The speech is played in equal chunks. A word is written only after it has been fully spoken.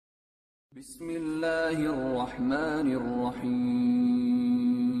بسم الله الرحمن الرحيم.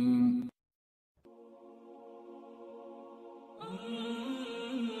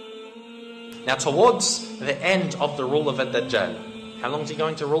 Now towards the end of the rule of Dajjal, how long is he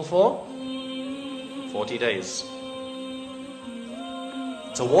going to rule for? 40 days.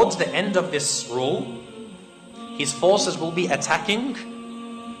 Towards the end of this rule, his forces will be attacking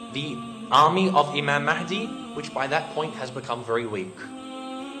the army of Imam Mahdi, which by that point has become very weak.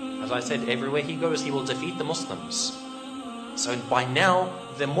 As I said, everywhere he goes, he will defeat the Muslims. So by now,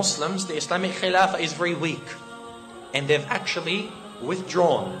 the Muslims, the Islamic Khilafah is very weak. And they've actually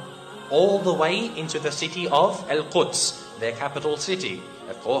withdrawn all the way into the city of Al-Quds, their capital city.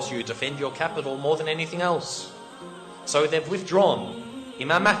 Of course, you defend your capital more than anything else. So they've withdrawn.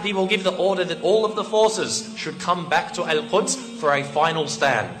 Imam Mahdi will give the order that all of the forces should come back to Al-Quds for a final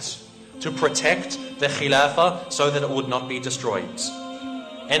stand to protect the Khilafah so that it would not be destroyed.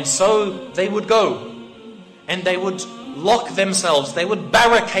 And so they would go and they would lock themselves, they would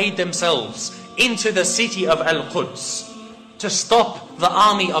barricade themselves into the city of Al-Quds to stop the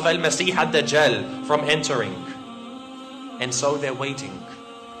army of Al-Masih ad-Dajjal from entering. And so they're waiting.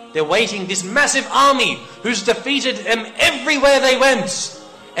 They're waiting, this massive army who's defeated them everywhere they went.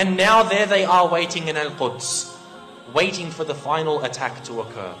 And now there they are waiting in Al-Quds, waiting for the final attack to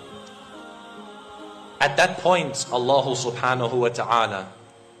occur. At that point, Allah subhanahu wa ta'ala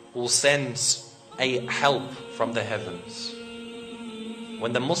will send a help from the heavens.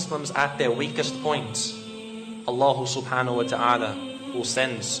 When the Muslims at their weakest point, Allah subhanahu wa ta'ala will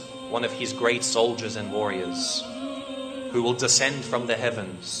send one of his great soldiers and warriors who will descend from the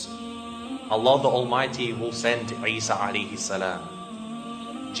heavens. Allah the Almighty will send Isa alayhi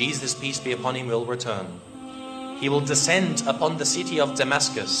salam. Jesus, peace be upon him, will return. He will descend upon the city of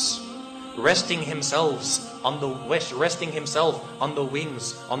Damascus, resting himself on the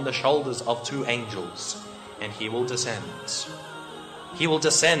wings, on the shoulders of two angels, and he will descend. He will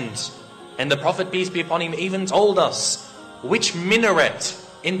descend, and the Prophet, peace be upon him, even told us which minaret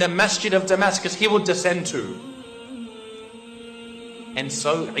in the Masjid of Damascus he would descend to. And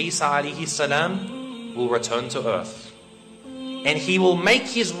so Isa alayhi salam will return to earth, and he will make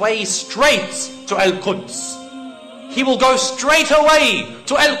his way straight to Al-Quds. He will go straight away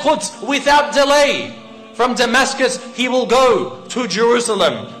to Al-Quds without delay. From Damascus, he will go to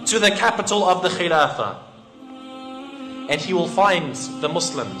Jerusalem, to the capital of the Khilafah. And he will find the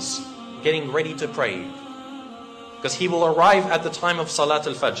Muslims getting ready to pray, because he will arrive at the time of Salat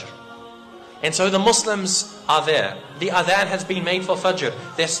al-Fajr. And so the Muslims are there. The adhan has been made for Fajr.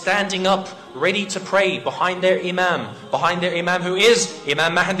 They're standing up, ready to pray behind their Imam who is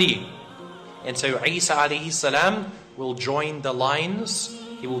Imam Mahdi. And so Isa alayhi salam will join the lines.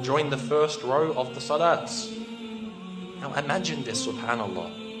 He will join the first row of the salats. Now imagine this,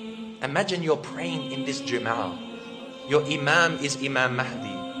 subhanallah. Imagine you're praying in this jama'ah. Your Imam is Imam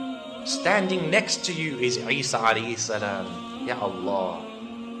Mahdi. Standing next to you is Isa alayhi salam. Ya Allah.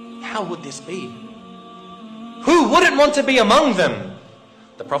 How would this be? Who wouldn't want to be among them?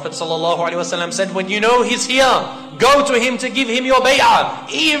 The Prophet ﷺ said, when you know he's here, go to him to give him your bay'ah,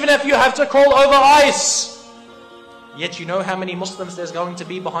 even if you have to crawl over ice. Yet you know how many Muslims there's going to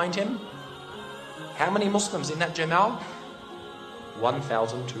be behind him? How many Muslims in that jama'ah?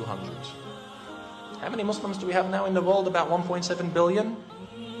 1,200. How many Muslims do we have now in the world? About 1.7 billion?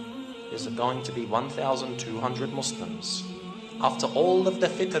 There's going to be 1,200 Muslims. After all of the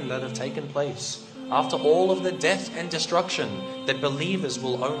fitan that have taken place, after all of the death and destruction, that believers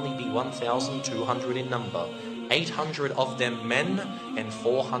will only be 1,200 in number. 800 of them men and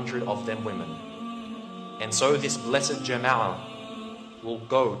 400 of them women. And so this blessed jama'ah will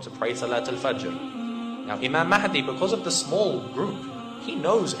go to pray Salat al-Fajr. Now Imam Mahdi, because of the small group, he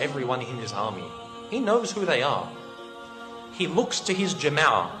knows everyone in his army. He knows who they are. He looks to his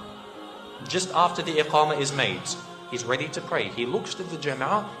jama'ah just after the iqamah is made. He's ready to pray. He looks to the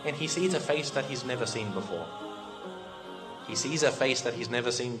jama'ah and he sees a face that he's never seen before. He sees a face that he's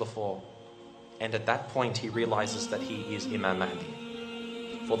never seen before. And at that point he realizes that he is Imam Mahdi.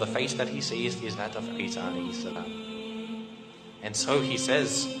 For the face that he sees is that of Isa alayhi salam. And so he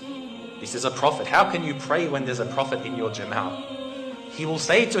says, this is a prophet. How can you pray when there's a prophet in your jama'ah? He will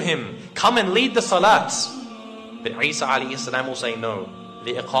say to him, come and lead the salats. But Isa alayhi salam will say, no.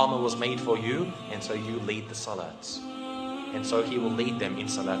 The iqamah was made for you, and so you lead the salats. And so he will lead them in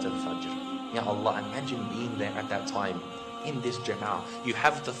Salat al-Fajr. Ya Allah, imagine being there at that time, in this jama'ah. You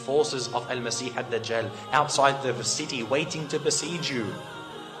have the forces of Al-Masih ad-Dajjal outside the city waiting to besiege you.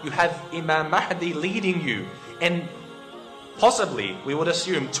 You have Imam Mahdi leading you. And possibly, we would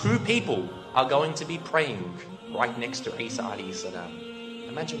assume, two people are going to be praying right next to Isa alayhi salam.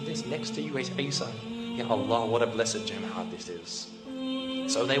 Imagine this, next to you is Isa. Ya Allah, what a blessed jama'at this is.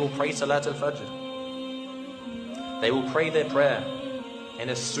 So they will pray Salat al-Fajr. They will pray their prayer. And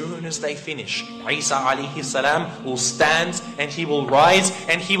as soon as they finish, Isa alayhi salam will stand and he will rise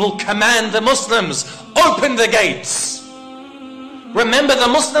and he will command the Muslims, open the gates. Remember, the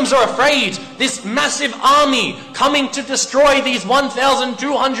Muslims are afraid. This massive army coming to destroy these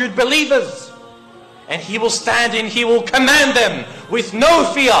 1,200 believers. And he will stand and he will command them with no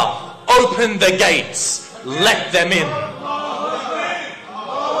fear, open the gates, let them in.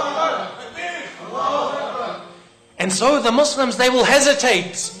 And so the Muslims, they will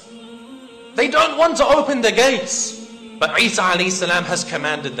hesitate. They don't want to open the gates. But Isa alayhi salam has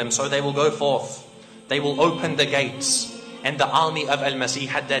commanded them, so they will go forth. They will open the gates. And the army of Al-Masih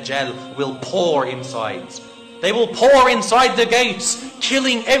ad-Dajjal will pour inside. They will pour inside the gates,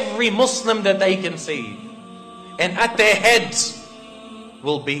 killing every Muslim that they can see. And at their heads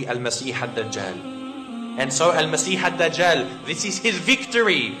will be Al-Masih ad-Dajjal. And so Al-Masih ad-Dajjal, this is his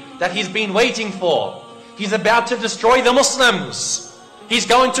victory that he's been waiting for. He's about to destroy the Muslims. He's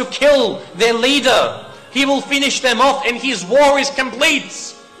going to kill their leader. He will finish them off and his war is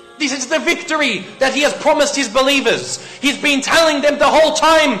complete. This is the victory that he has promised his believers. He's been telling them the whole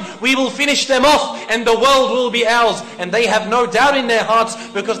time, we will finish them off and the world will be ours. And they have no doubt in their hearts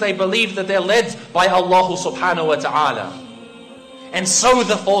because they believe that they're led by Allah subhanahu wa ta'ala. And so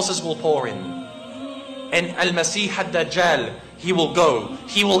the forces will pour in. And Al-Masih ad-Dajjal, he will go,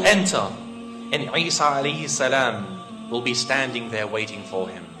 he will enter. And Isa alayhi salam will be standing there waiting for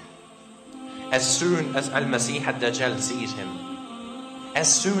him. As soon as Al-Masih ad-Dajjal sees him, as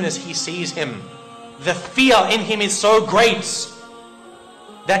soon as he sees him, the fear in him is so great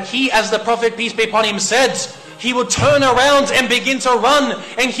that he, as the Prophet peace be upon him said, he would turn around and begin to run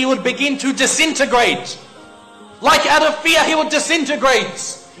and he would begin to disintegrate. Like out of fear he would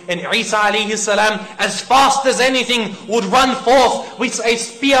disintegrate. And Isa alayhi salam, as fast as anything, would run forth with a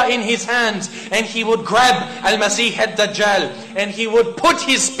spear in his hands and he would grab Al-Masih ad-Dajjal and he would put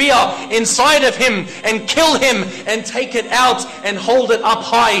his spear inside of him and kill him and take it out and hold it up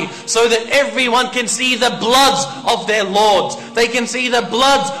high so that everyone can see the blood of their Lord. They can see the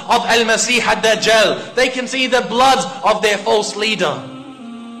blood of Al-Masih ad-Dajjal. They can see the blood of their false leader.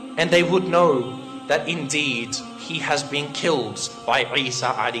 And they would know that indeed he has been killed by Isa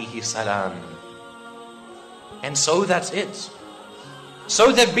alayhi salam. And so that's it.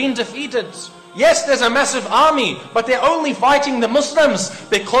 So they've been defeated. Yes, there's a massive army, but they're only fighting the Muslims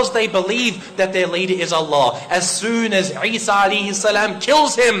because they believe that their leader is Allah. As soon as Isa alayhi salam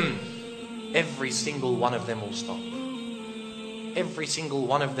kills him, every single one of them will stop. Every single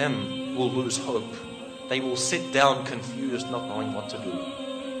one of them will lose hope. They will sit down confused, not knowing what to do.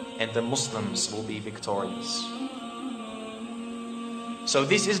 And the Muslims will be victorious. So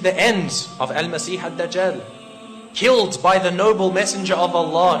this is the end of Al-Masih ad-Dajjal, killed by the noble messenger of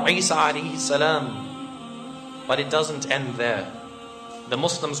Allah, Isa alayhi salam. But it doesn't end there. The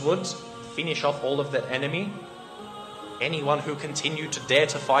Muslims would finish off all of that enemy. Anyone who continued to dare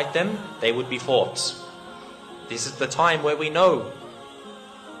to fight them, they would be fought. This is the time where we know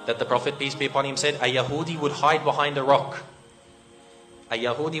that the Prophet peace be upon him said, a Yahudi would hide behind a rock. A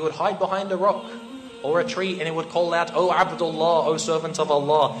Yahudi would hide behind a rock or a tree and it would call out, "O Abdullah, O servant of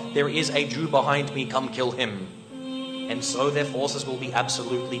Allah, there is a Jew behind me, come kill him." And so their forces will be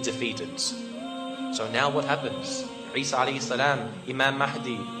absolutely defeated. So now what happens? Isa alayhi salam, Imam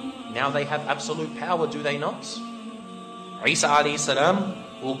Mahdi, now they have absolute power, do they not? Isa alayhi salam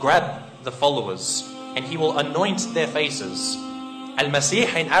will grab the followers and he will anoint their faces.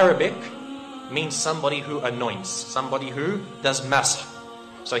 Al-Masih in Arabic means somebody who anoints, somebody who does masah.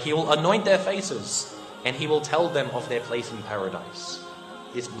 So he will anoint their faces and he will tell them of their place in paradise.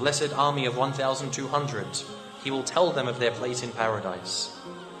 This blessed army of 1,200, he will tell them of their place in paradise.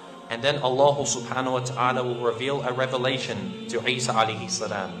 And then Allah subhanahu wa ta'ala will reveal a revelation to Isa alayhi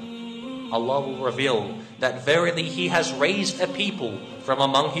salam. Allah will reveal that verily he has raised a people from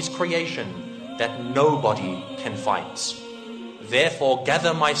among his creation that nobody can fight. Therefore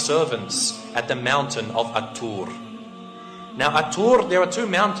gather my servants at the mountain of At-Tur. Now At-Tur, there are two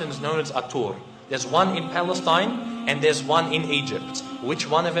mountains known as At-Tur. There's one in Palestine and there's one in Egypt. Which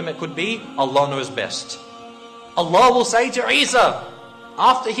one of them it could be, Allah knows best. Allah will say to Isa,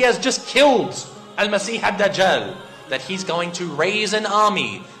 after he has just killed Al-Masih ad-Dajjal, that he's going to raise an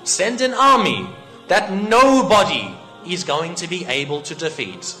army, send an army that nobody is going to be able to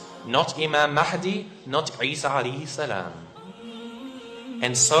defeat. Not Imam Mahdi, not Isa alayhi salam.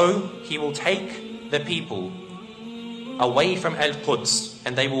 And so he will take the people away from Al-Quds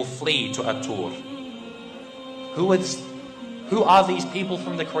and they will flee to At-Tur. Who Who are these people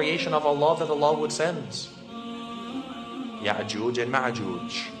from the creation of Allah that Allah would send? Ya'juj and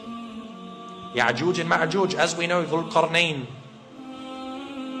Ma'juj. Ya'juj and Ma'juj, as we know, Dhul Qarnayn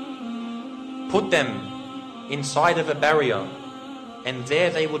put them inside of a barrier, and there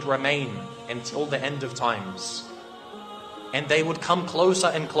they would remain until the end of times. And they would come closer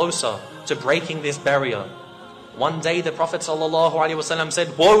and closer to breaking this barrier. One day the Prophet ﷺ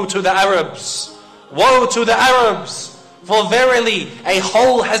said, "Woe to the Arabs! Woe to the Arabs! For verily a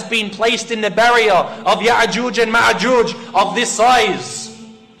hole has been placed in the barrier of Ya'juj and Ma'juj of this size.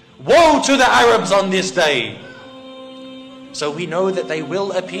 Woe to the Arabs on this day!" So we know that they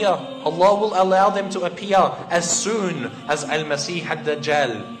will appear. Allah will allow them to appear as soon as Al-Masih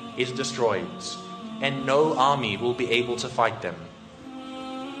ad-Dajjal is destroyed. And no army will be able to fight them.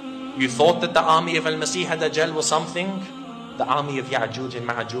 You thought that the army of Al-Masih ad-Dajjal was something? The army of Ya'juj and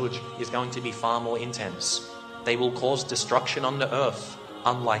Ma'juj is going to be far more intense. They will cause destruction on the earth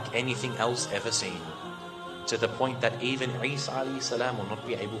unlike anything else ever seen. To the point that even Isa alayhi salam will not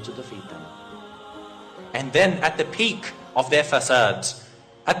be able to defeat them. And then at the peak of their fasad,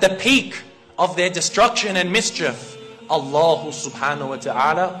 at the peak of their destruction and mischief, Allah subhanahu wa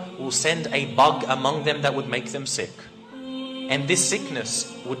ta'ala will send a bug among them that would make them sick. And this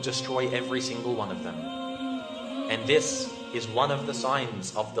sickness would destroy every single one of them. And this is one of the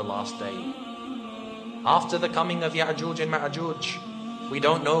signs of the last day. After the coming of Ya'juj and Ma'juj, we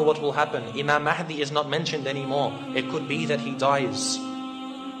don't know what will happen. Imam Mahdi is not mentioned anymore. It could be that he dies.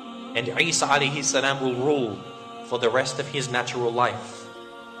 And Isa alayhi salam will rule for the rest of his natural life.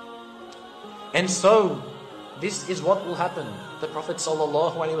 And so, this is what will happen. The Prophet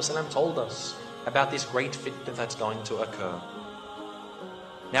ﷺ told us about this great fitna that's going to occur.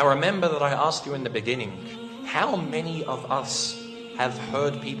 Now remember that I asked you in the beginning, how many of us have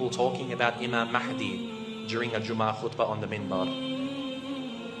heard people talking about Imam Mahdi during a Jummah khutbah on the minbar?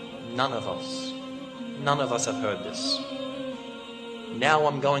 None of us. None of us have heard this. Now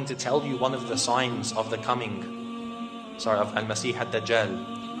I'm going to tell you one of the signs of the coming, of Al-Masih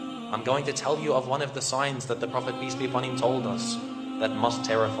ad-Dajjal. I'm going to tell you of one of the signs that the Prophet, peace be upon him, told us that must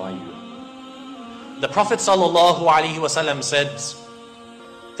terrify you. The Prophet ﷺ said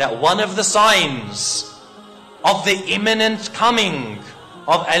that one of the signs of the imminent coming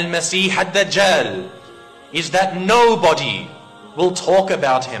of Al-Masih ad-Dajjal is that nobody will talk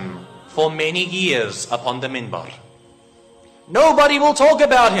about him for many years upon the minbar. Nobody will talk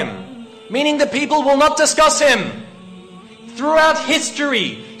about him, meaning the people will not discuss him. Throughout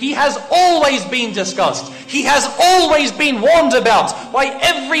history, he has always been discussed. He has always been warned about by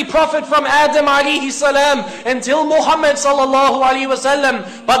every prophet from Adam alayhi salam until Muhammad sallallahu alayhi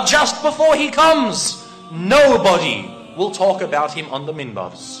wasallam. But just before he comes, nobody will talk about him on the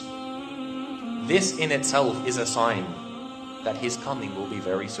minbars. This in itself is a sign that his coming will be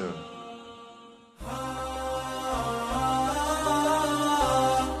very soon.